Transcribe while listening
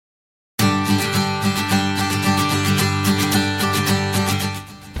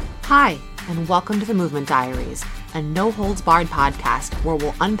Hi, and welcome to the Movement Diaries, a no-holds-barred podcast where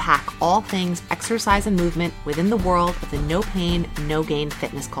we'll unpack all things exercise and movement within the world of the no-pain, no-gain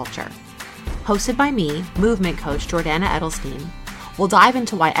fitness culture. Hosted by me, movement coach Jordana Edelstein, we'll dive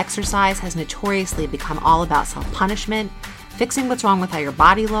into why exercise has notoriously become all about self-punishment, fixing what's wrong with how your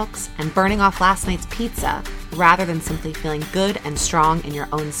body looks, and burning off last night's pizza rather than simply feeling good and strong in your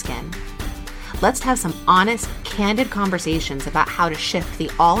own skin. Let's have some honest, candid conversations about how to shift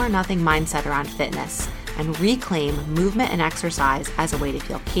the all-or-nothing mindset around fitness and reclaim movement and exercise as a way to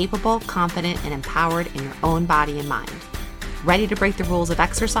feel capable, confident, and empowered in your own body and mind. Ready to break the rules of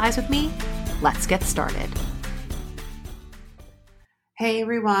exercise with me? Let's get started. Hey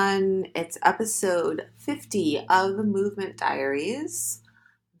everyone, it's episode 50 of the Movement Diaries.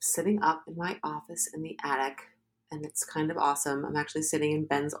 I'm sitting up in my office in the attic, and it's kind of awesome. I'm actually sitting in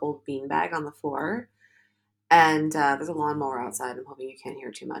Ben's old beanbag on the floor, and there's a lawnmower outside. I'm hoping you can't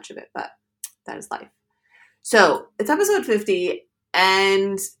hear too much of it, but that is life. So it's episode 50,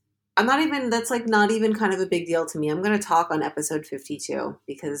 and that's not even kind of a big deal to me. I'm going to talk on episode 52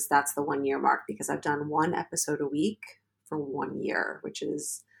 because that's the 1 year mark, because I've done one episode a week for 1 year, which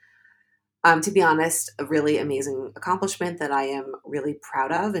is, to be honest, a really amazing accomplishment that I am really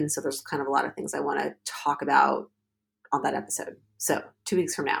proud of. And so there's kind of a lot of things I want to talk about on that episode. So 2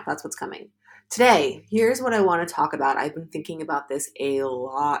 weeks from now, that's what's coming. Today, here's what I want to talk about. I've been thinking about this a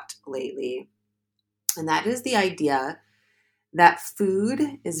lot lately, and that is the idea that food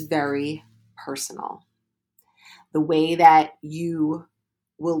is very personal. The way that you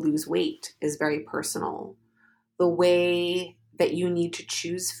will lose weight is very personal. The way that you need to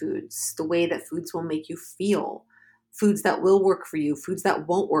choose foods, the way that foods will make you feel, foods that will work for you, foods that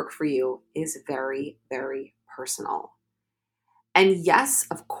won't work for you is very, very personal. And yes,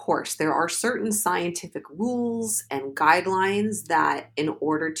 of course, there are certain scientific rules and guidelines that in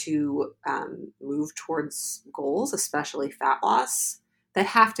order to move towards goals, especially fat loss, that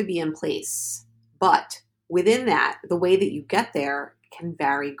have to be in place. But within that, the way that you get there can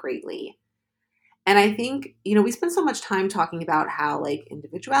vary greatly. And I think, we spend so much time talking about how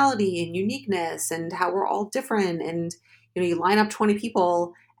individuality and uniqueness and how we're all different. And, you line up 20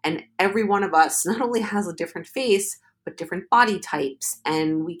 people and every one of us not only has a different face, but different body types,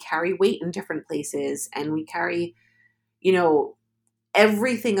 and we carry weight in different places, and we carry,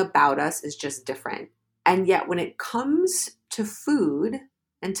 everything about us is just different. And yet when it comes to food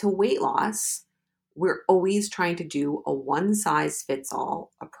and to weight loss, we're always trying to do a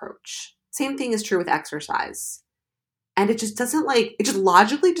one-size-fits-all approach. Same thing is true with exercise. And it just doesn't it just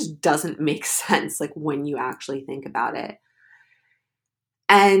logically just doesn't make sense when you actually think about it.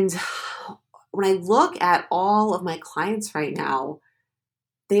 And when I look at all of my clients right now,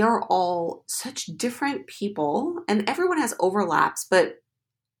 they are all such different people, and everyone has overlaps, but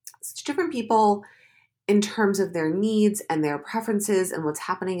such different people in terms of their needs and their preferences and what's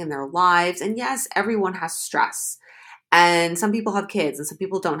happening in their lives. And yes, everyone has stress. And some people have kids and some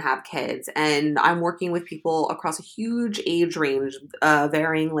people don't have kids. And I'm working with people across a huge age range,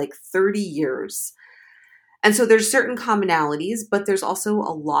 varying 30 years. And so there's certain commonalities, but there's also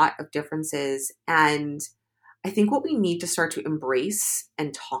a lot of differences. And I think what we need to start to embrace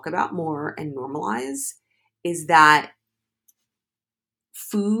and talk about more and normalize is that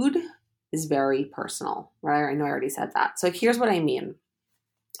food is very personal, right? I know I already said that. So here's what I mean.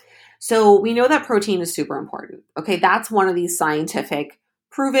 So we know that protein is super important. Okay, that's one of these scientific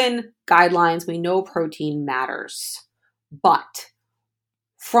proven guidelines. We know protein matters. But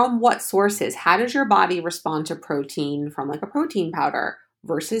from what sources? How does your body respond to protein from a protein powder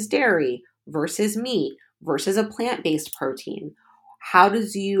versus dairy versus meat versus a plant-based protein? How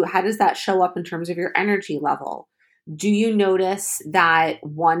does that show up in terms of your energy level? Do you notice that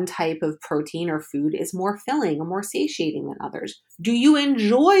one type of protein or food is more filling or more satiating than others? Do you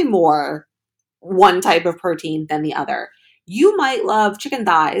enjoy more one type of protein than the other? You might love chicken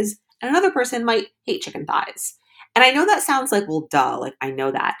thighs, and another person might hate chicken thighs. And I know that sounds well, duh, I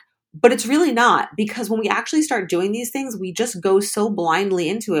know that. But it's really not, because when we actually start doing these things, we just go so blindly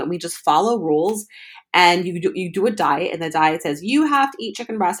into it and we just follow rules. And you do a diet, and the diet says you have to eat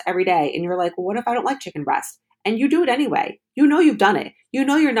chicken breast every day. And you're like, well, what if I don't like chicken breast? And you do it anyway. You've done it.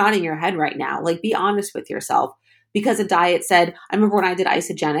 You're nodding your head right now. Be honest with yourself, because a diet said, I remember when I did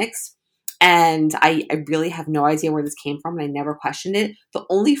isogenics, and I really have no idea where this came from, and I never questioned it. The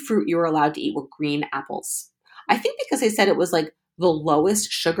only fruit you were allowed to eat were green apples. I think because they said it was the lowest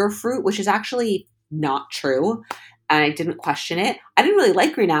sugar fruit, which is actually not true. And I didn't question it. I didn't really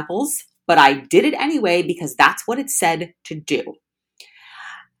like green apples, but I did it anyway because that's what it said to do.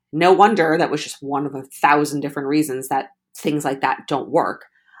 No wonder that was just one of 1,000 different reasons that things like that don't work.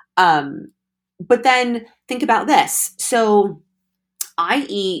 But then think about this. So I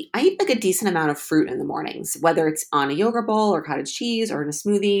eat like a decent amount of fruit in the mornings, whether it's on a yogurt bowl or cottage cheese or in a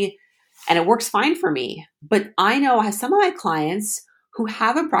smoothie, and it works fine for me. But I know I have some of my clients who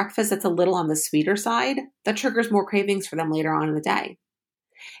have a breakfast that's a little on the sweeter side that triggers more cravings for them later on in the day.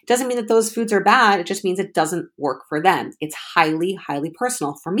 It doesn't mean that those foods are bad. It just means it doesn't work for them. It's highly, highly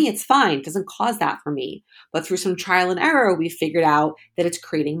personal. For me, it's fine. It doesn't cause that for me. But through some trial and error, we figured out that it's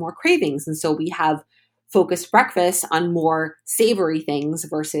creating more cravings. And so we have focused breakfast on more savory things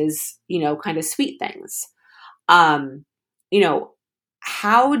versus, kind of sweet things. Um, you know,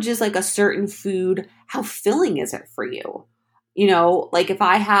 how just like a certain food, how filling is it for you? Like if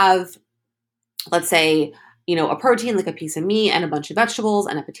I have, let's say, a protein like a piece of meat and a bunch of vegetables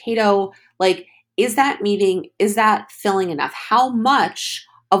and a potato, like is that filling enough? How much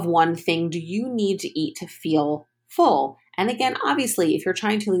of one thing do you need to eat to feel full? And again, obviously, if you're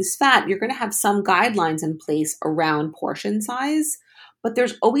trying to lose fat, you're going to have some guidelines in place around portion size, but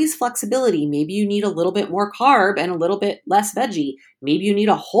there's always flexibility. Maybe you need a little bit more carb and a little bit less veggie. Maybe you need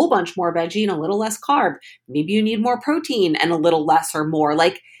a whole bunch more veggie and a little less carb. Maybe you need more protein and a little less or more.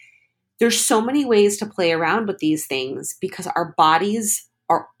 Like there's so many ways to play around with these things because our bodies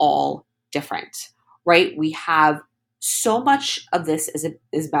are all different, right? We have so much of this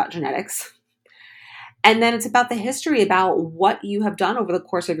is about genetics. And then it's about the history, about what you have done over the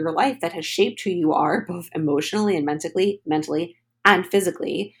course of your life that has shaped who you are, both emotionally and mentally and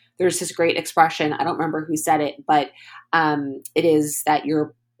physically. There's this great expression, I don't remember who said it, but it is that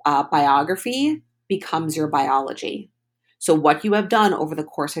your biography becomes your biology. So what you have done over the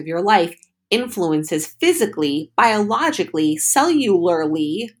course of your life influences physically, biologically,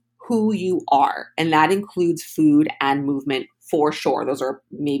 cellularly who you are. And that includes food and movement for sure. Those are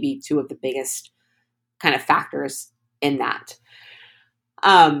maybe two of the biggest kind of factors in that.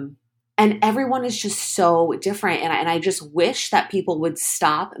 And everyone is just so different. And I just wish that people would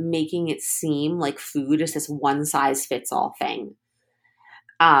stop making it seem like food is this one size fits all thing.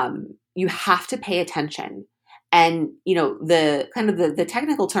 You have to pay attention. And, the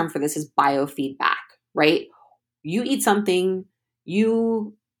technical term for this is biofeedback, right? You eat something,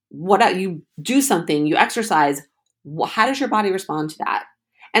 you do something, you exercise. How does your body respond to that?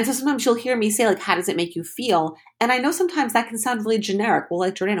 And so sometimes you'll hear me say, like, how does it make you feel? And I know sometimes that can sound really generic. Well,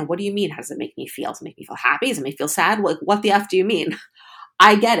 like, Jordana, what do you mean? How does it make me feel? Does it make me feel happy? Does it make me feel sad? What the F do you mean?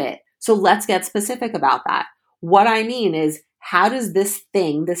 I get it. So let's get specific about that. What I mean is, how does this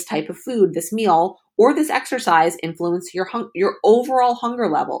thing, this type of food, this meal, or this exercise influence your overall hunger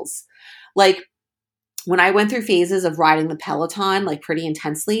levels? Like when I went through phases of riding the Peloton, like pretty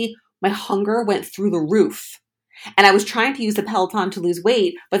intensely, my hunger went through the roof. And I was trying to use the Peloton to lose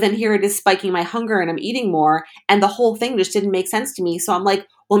weight, but then here it is spiking my hunger and I'm eating more. And the whole thing just didn't make sense to me. So I'm like,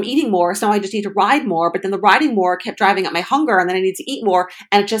 well, I'm eating more, so now I just need to ride more. But then the riding more kept driving up my hunger, and then I need to eat more.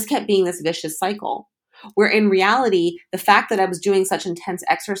 And it just kept being this vicious cycle. Where in reality, the fact that I was doing such intense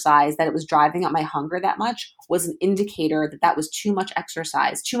exercise that it was driving up my hunger that much was an indicator that that was too much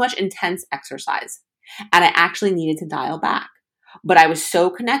exercise, too much intense exercise. And I actually needed to dial back. But I was so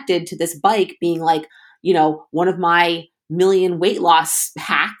connected to this bike being like, one of my million weight loss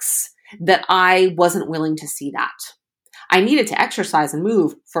hacks that I wasn't willing to see that. I needed to exercise and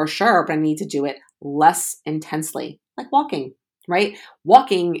move for sure, but I need to do it less intensely, like walking, right?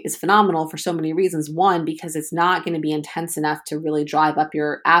 Walking is phenomenal for so many reasons. One, because it's not going to be intense enough to really drive up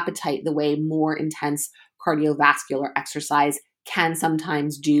your appetite the way more intense cardiovascular exercise can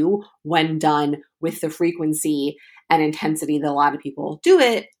sometimes do when done with the frequency and intensity that a lot of people do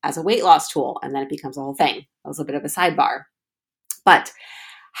it as a weight loss tool. And then it becomes a whole thing. That was a bit of a sidebar. But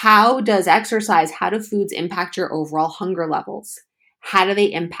how does exercise, how do foods impact your overall hunger levels? How do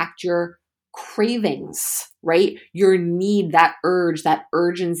they impact your cravings, right? Your need, that urge, that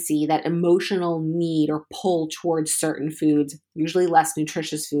urgency, that emotional need or pull towards certain foods, usually less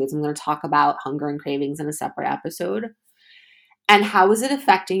nutritious foods. I'm going to talk about hunger and cravings in a separate episode. And how is it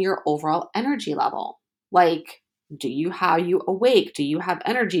affecting your overall energy level? Like, are you awake? Do you have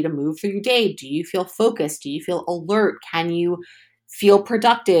energy to move through your day? Do you feel focused? Do you feel alert? Can you feel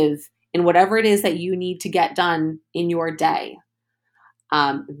productive in whatever it is that you need to get done in your day?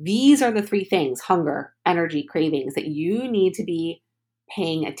 These are the three things, hunger, energy, cravings, that you need to be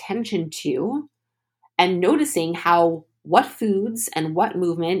paying attention to and noticing what foods and what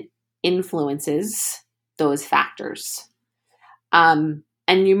movement influences those factors.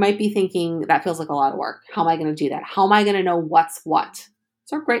 And you might be thinking, that feels like a lot of work. How am I going to do that? How am I going to know what's what?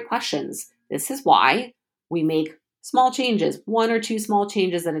 Those are great questions. This is why we make small changes, 1 or 2 small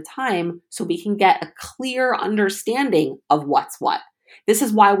changes at a time, so we can get a clear understanding of what's what. This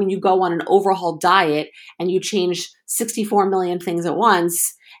is why when you go on an overhaul diet and you change 64 million things at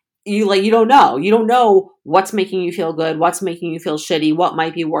once, you don't know. You don't know what's making you feel good, what's making you feel shitty, what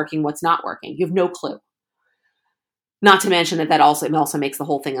might be working, what's not working. You have no clue. Not to mention that it also makes the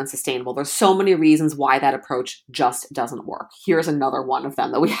whole thing unsustainable. There's so many reasons why that approach just doesn't work. Here's another one of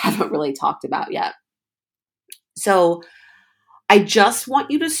them that we haven't really talked about yet. So I just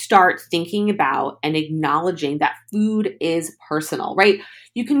want you to start thinking about and acknowledging that food is personal, right?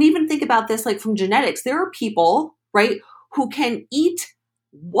 You can even think about this like from genetics. There are people, right, who can eat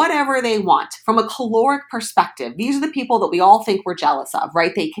whatever they want from a caloric perspective. These are the people that we all think we're jealous of,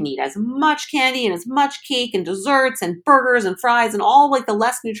 right? They can eat as much candy and as much cake and desserts and burgers and fries and all like the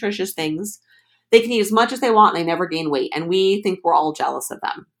less nutritious things. They can eat as much as they want and they never gain weight. And we think we're all jealous of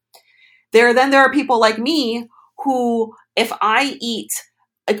them. There are people like me who, if I eat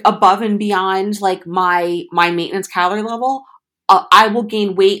like above and beyond like my maintenance calorie level, I will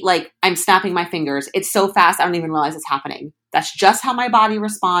gain weight like I'm snapping my fingers. It's so fast, I don't even realize it's happening. That's just how my body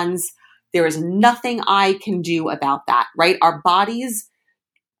responds. There is nothing I can do about that, right? Our bodies,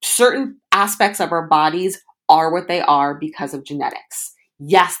 certain aspects of our bodies are what they are because of genetics.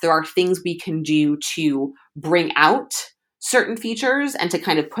 Yes, there are things we can do to bring out certain features and to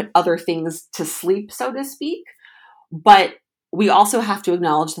kind of put other things to sleep, so to speak. But we also have to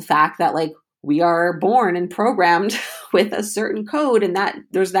acknowledge the fact that like we are born and programmed with a certain code, and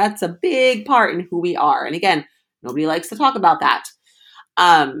that's a big part in who we are. And again, nobody likes to talk about that.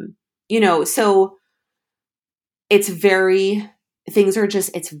 So it's very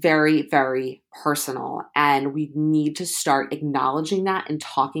very, very personal. And we need to start acknowledging that and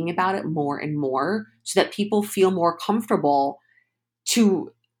talking about it more and more so that people feel more comfortable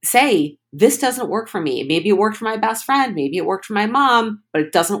to say, this doesn't work for me. Maybe it worked for my best friend. Maybe it worked for my mom, but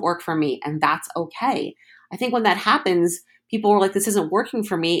it doesn't work for me. And that's okay. I think when that happens, people are like, this isn't working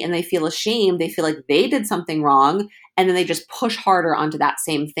for me. And they feel ashamed. They feel like they did something wrong. And then they just push harder onto that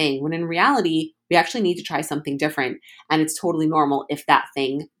same thing. When in reality, we actually need to try something different. And it's totally normal if that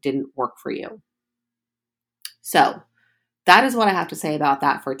thing didn't work for you. So that is what I have to say about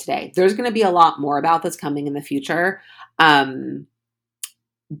that for today. There's going to be a lot more about this coming in the future.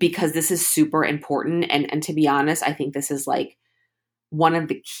 Because this is super important. And to be honest, I think this is like one of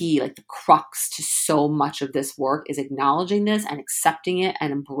the key, like the crux to so much of this work is acknowledging this and accepting it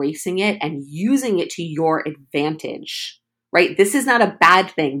and embracing it and using it to your advantage, right? This is not a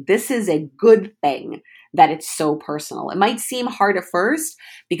bad thing. This is a good thing that it's so personal. It might seem hard at first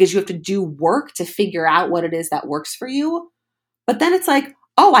because you have to do work to figure out what it is that works for you. But then it's like,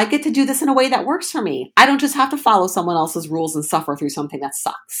 oh, I get to do this in a way that works for me. I don't just have to follow someone else's rules and suffer through something that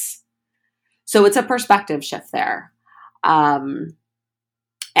sucks. So it's a perspective shift there. And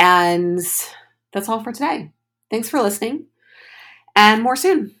that's all for today. Thanks for listening, and more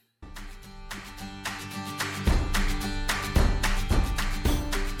soon.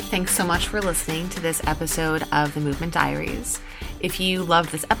 Thanks so much for listening to this episode of the Movement Diaries. If you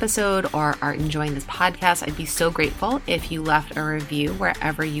loved this episode or are enjoying this podcast, I'd be so grateful if you left a review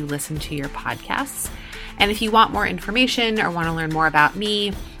wherever you listen to your podcasts. And if you want more information or want to learn more about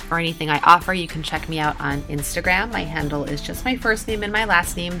me or anything I offer, you can check me out on Instagram. My handle is just my first name and my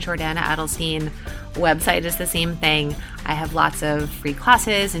last name, Jordana Adelstein. Website is the same thing. I have lots of free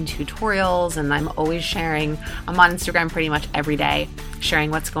classes and tutorials, and I'm always sharing. I'm on Instagram pretty much every day, sharing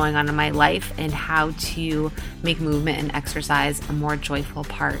what's going on in my life and how to make movement and exercise a more joyful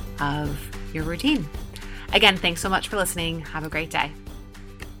part of your routine. Again, thanks so much for listening. Have a great day.